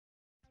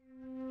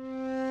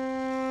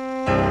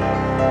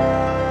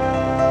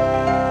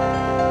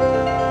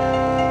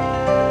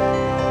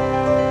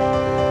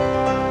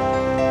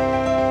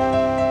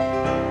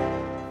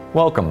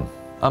Welcome,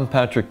 I'm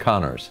Patrick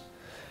Connors,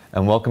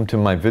 and welcome to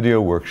my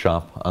video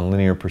workshop on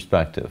linear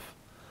perspective.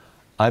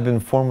 I've been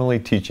formally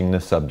teaching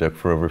this subject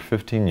for over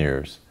 15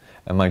 years,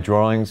 and my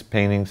drawings,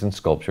 paintings, and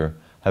sculpture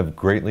have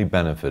greatly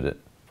benefited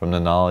from the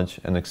knowledge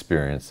and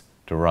experience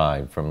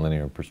derived from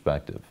linear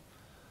perspective.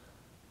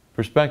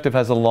 Perspective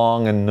has a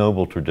long and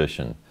noble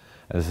tradition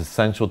and is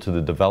essential to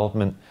the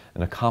development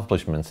and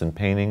accomplishments in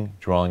painting,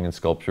 drawing, and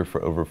sculpture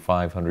for over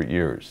 500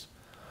 years.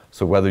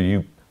 So whether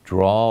you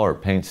draw or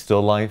paint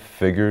still life,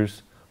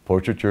 figures,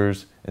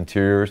 portraitures,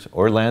 interiors,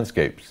 or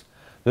landscapes,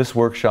 this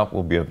workshop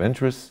will be of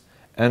interest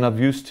and of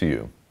use to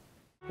you.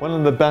 One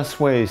of the best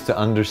ways to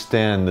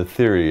understand the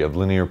theory of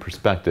linear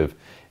perspective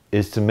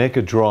is to make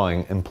a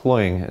drawing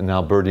employing an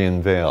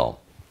Albertian veil.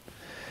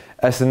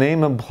 As the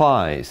name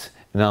implies,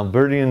 an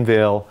Albertian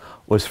veil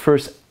was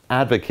first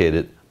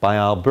advocated by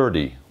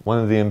Alberti, one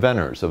of the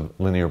inventors of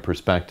linear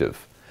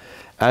perspective.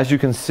 As you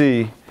can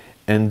see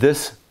in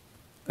this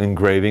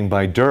engraving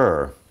by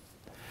Dürer,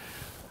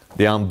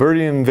 the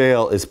Albertian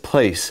veil is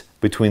placed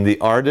between the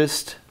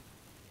artist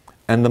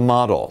and the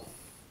model.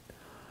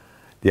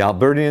 The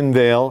Albertian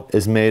veil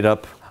is made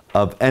up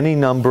of any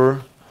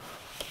number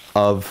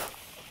of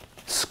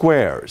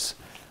squares.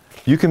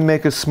 You can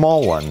make a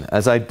small one,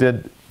 as I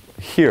did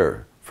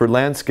here for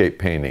landscape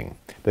painting.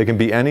 They can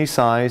be any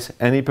size,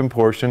 any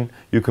proportion.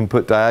 You can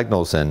put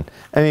diagonals in,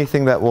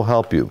 anything that will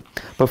help you.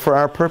 But for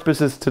our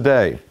purposes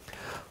today,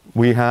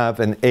 we have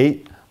an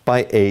 8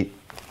 by 8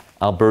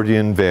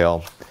 Albertian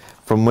veil,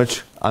 from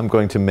which I'm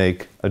going to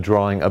make a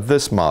drawing of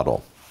this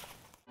model.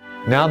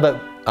 Now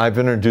that I've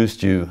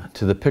introduced you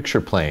to the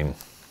picture plane,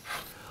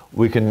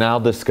 we can now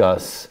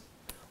discuss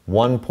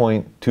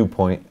 1-point,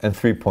 2-point, and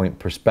 3-point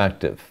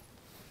perspective.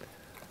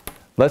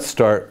 Let's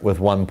start with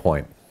 1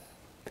 point.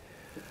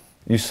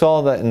 You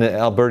saw that in the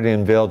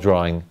Albertian veil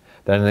drawing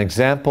that an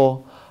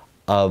example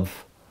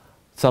of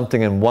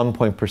something in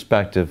 1-point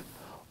perspective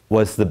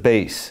was the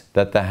base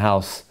that the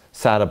house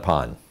sat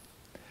upon.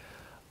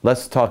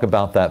 Let's talk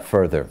about that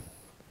further.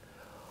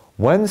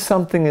 When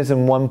something is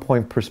in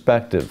 1-point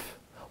perspective,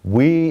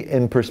 we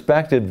in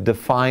perspective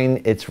define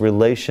its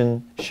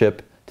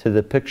relationship to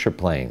the picture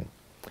plane.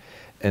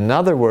 In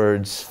other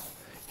words,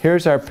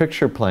 here's our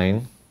picture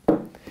plane,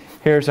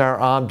 here's our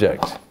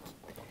object.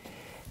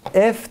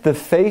 If the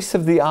face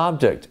of the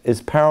object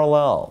is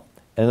parallel,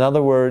 in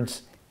other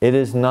words, it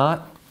is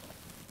not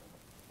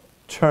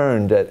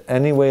turned at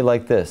any way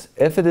like this.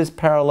 If it is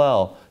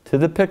parallel to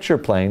the picture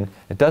plane,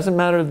 it doesn't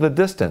matter the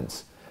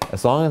distance.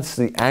 As long as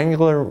the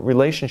angular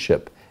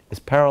relationship is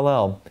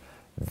parallel,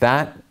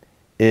 that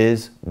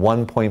is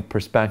 1-point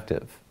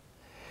perspective.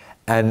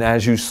 And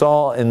as you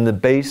saw in the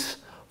base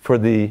for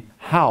the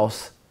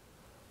house,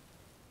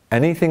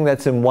 anything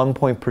that's in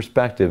 1-point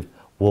perspective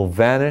will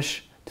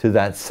vanish to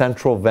that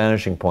central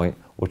vanishing point,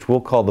 which we'll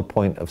call the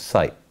point of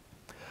sight.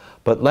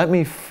 But let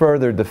me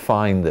further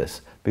define this,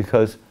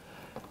 because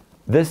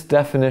this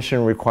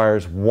definition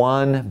requires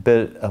one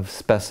bit of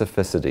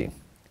specificity,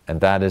 and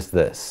that is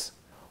this.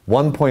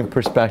 1-point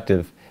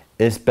perspective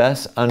is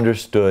best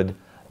understood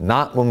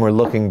not when we're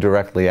looking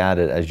directly at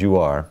it as you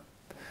are,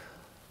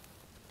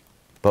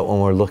 but when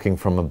we're looking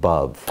from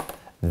above.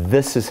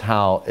 This is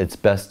how it's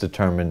best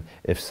determined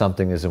if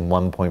something is in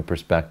 1-point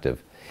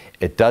perspective.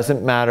 It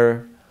doesn't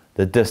matter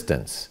the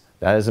distance.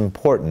 That is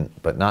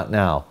important, but not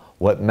now.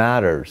 What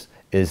matters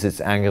is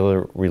its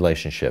angular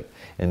relationship.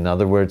 In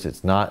other words,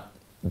 it's not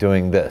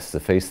doing this.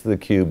 The face of the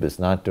cube is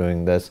not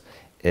doing this.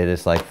 It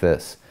is like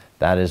this.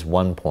 That is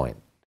 1 point.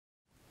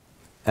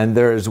 And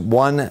there is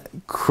one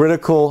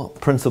critical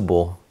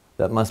principle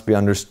that must be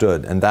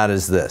understood, and that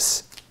is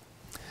this.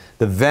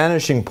 The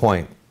vanishing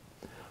point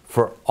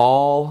for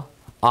all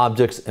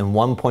objects in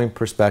 1-point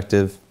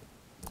perspective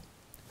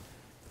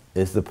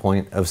is the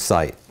point of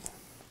sight.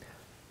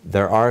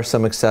 There are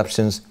some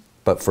exceptions,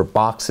 but for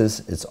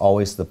boxes, it's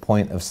always the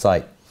point of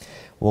sight.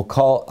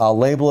 I'll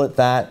label it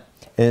that.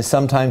 It is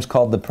sometimes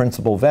called the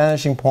principal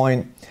vanishing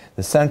point,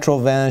 the central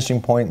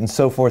vanishing point, and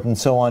so forth and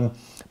so on,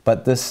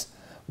 but this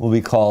will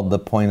be called the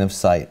point of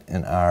sight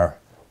in our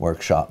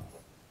workshop.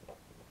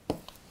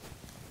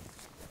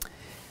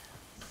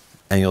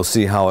 And you'll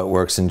see how it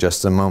works in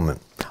just a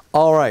moment.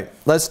 All right,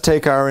 let's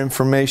take our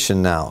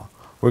information now.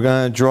 We're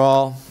going to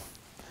draw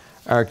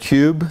our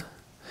cube,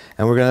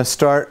 and we're going to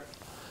start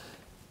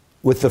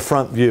with the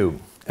front view.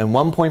 In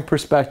 1-point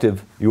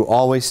perspective, you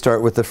always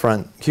start with the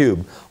front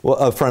cube.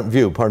 Well, front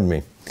view, pardon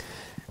me.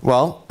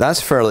 Well,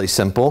 that's fairly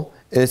simple.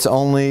 It's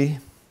only,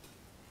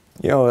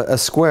 a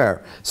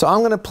square. So I'm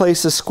going to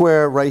place a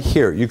square right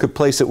here. You could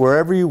place it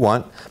wherever you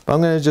want, but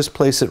I'm going to just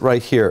place it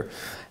right here.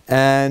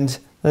 And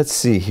let's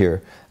see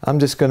here. I'm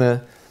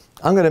going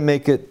to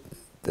make it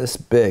this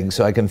big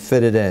so I can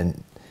fit it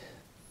in.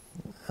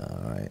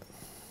 All right.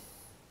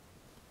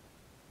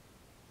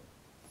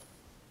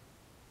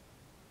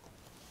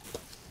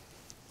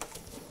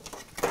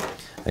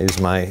 I use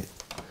my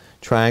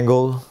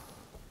triangle,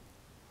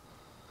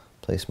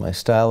 place my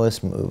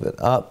stylus, move it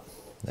up.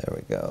 There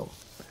we go.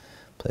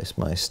 Place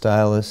my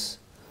stylus.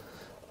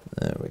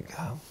 There we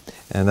go.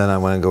 And then I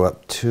want to go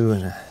up 2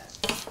 and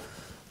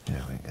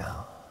There we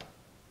go.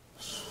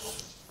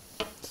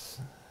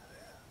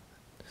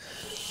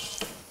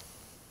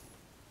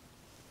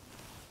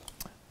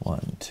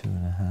 One,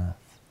 2.5.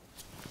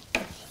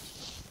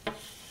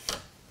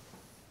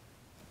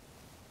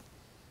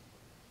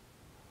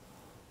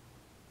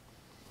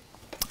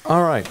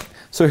 All right,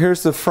 so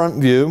here's the front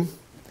view.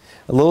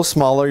 A little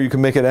smaller, you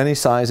can make it any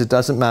size, it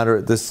doesn't matter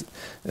at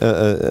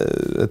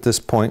this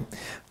point.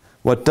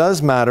 What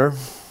does matter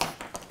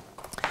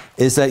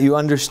is that you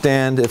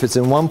understand if it's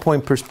in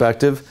one-point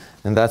perspective,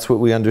 and that's what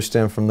we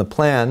understand from the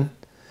plan,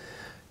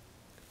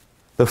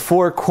 the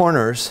four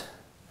corners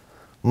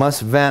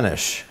must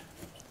vanish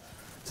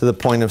to the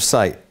point of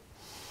sight.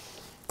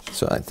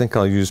 So I think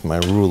I'll use my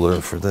ruler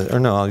for the, or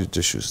no, I'll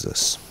just use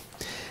this.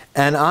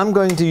 And I'm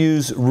going to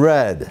use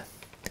red.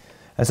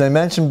 As I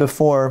mentioned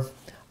before,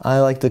 I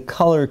like to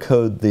color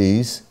code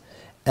these,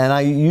 and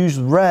I use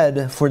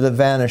red for the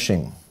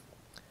vanishing.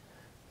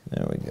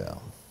 There we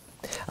go.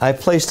 I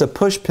placed a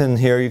push pin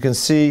here. You can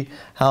see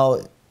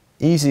how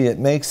easy it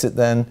makes it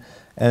then,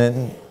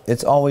 and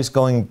it's always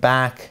going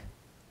back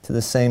to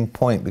the same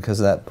point because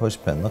of that push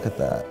pin. Look at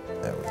that.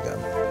 There we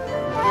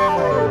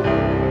go.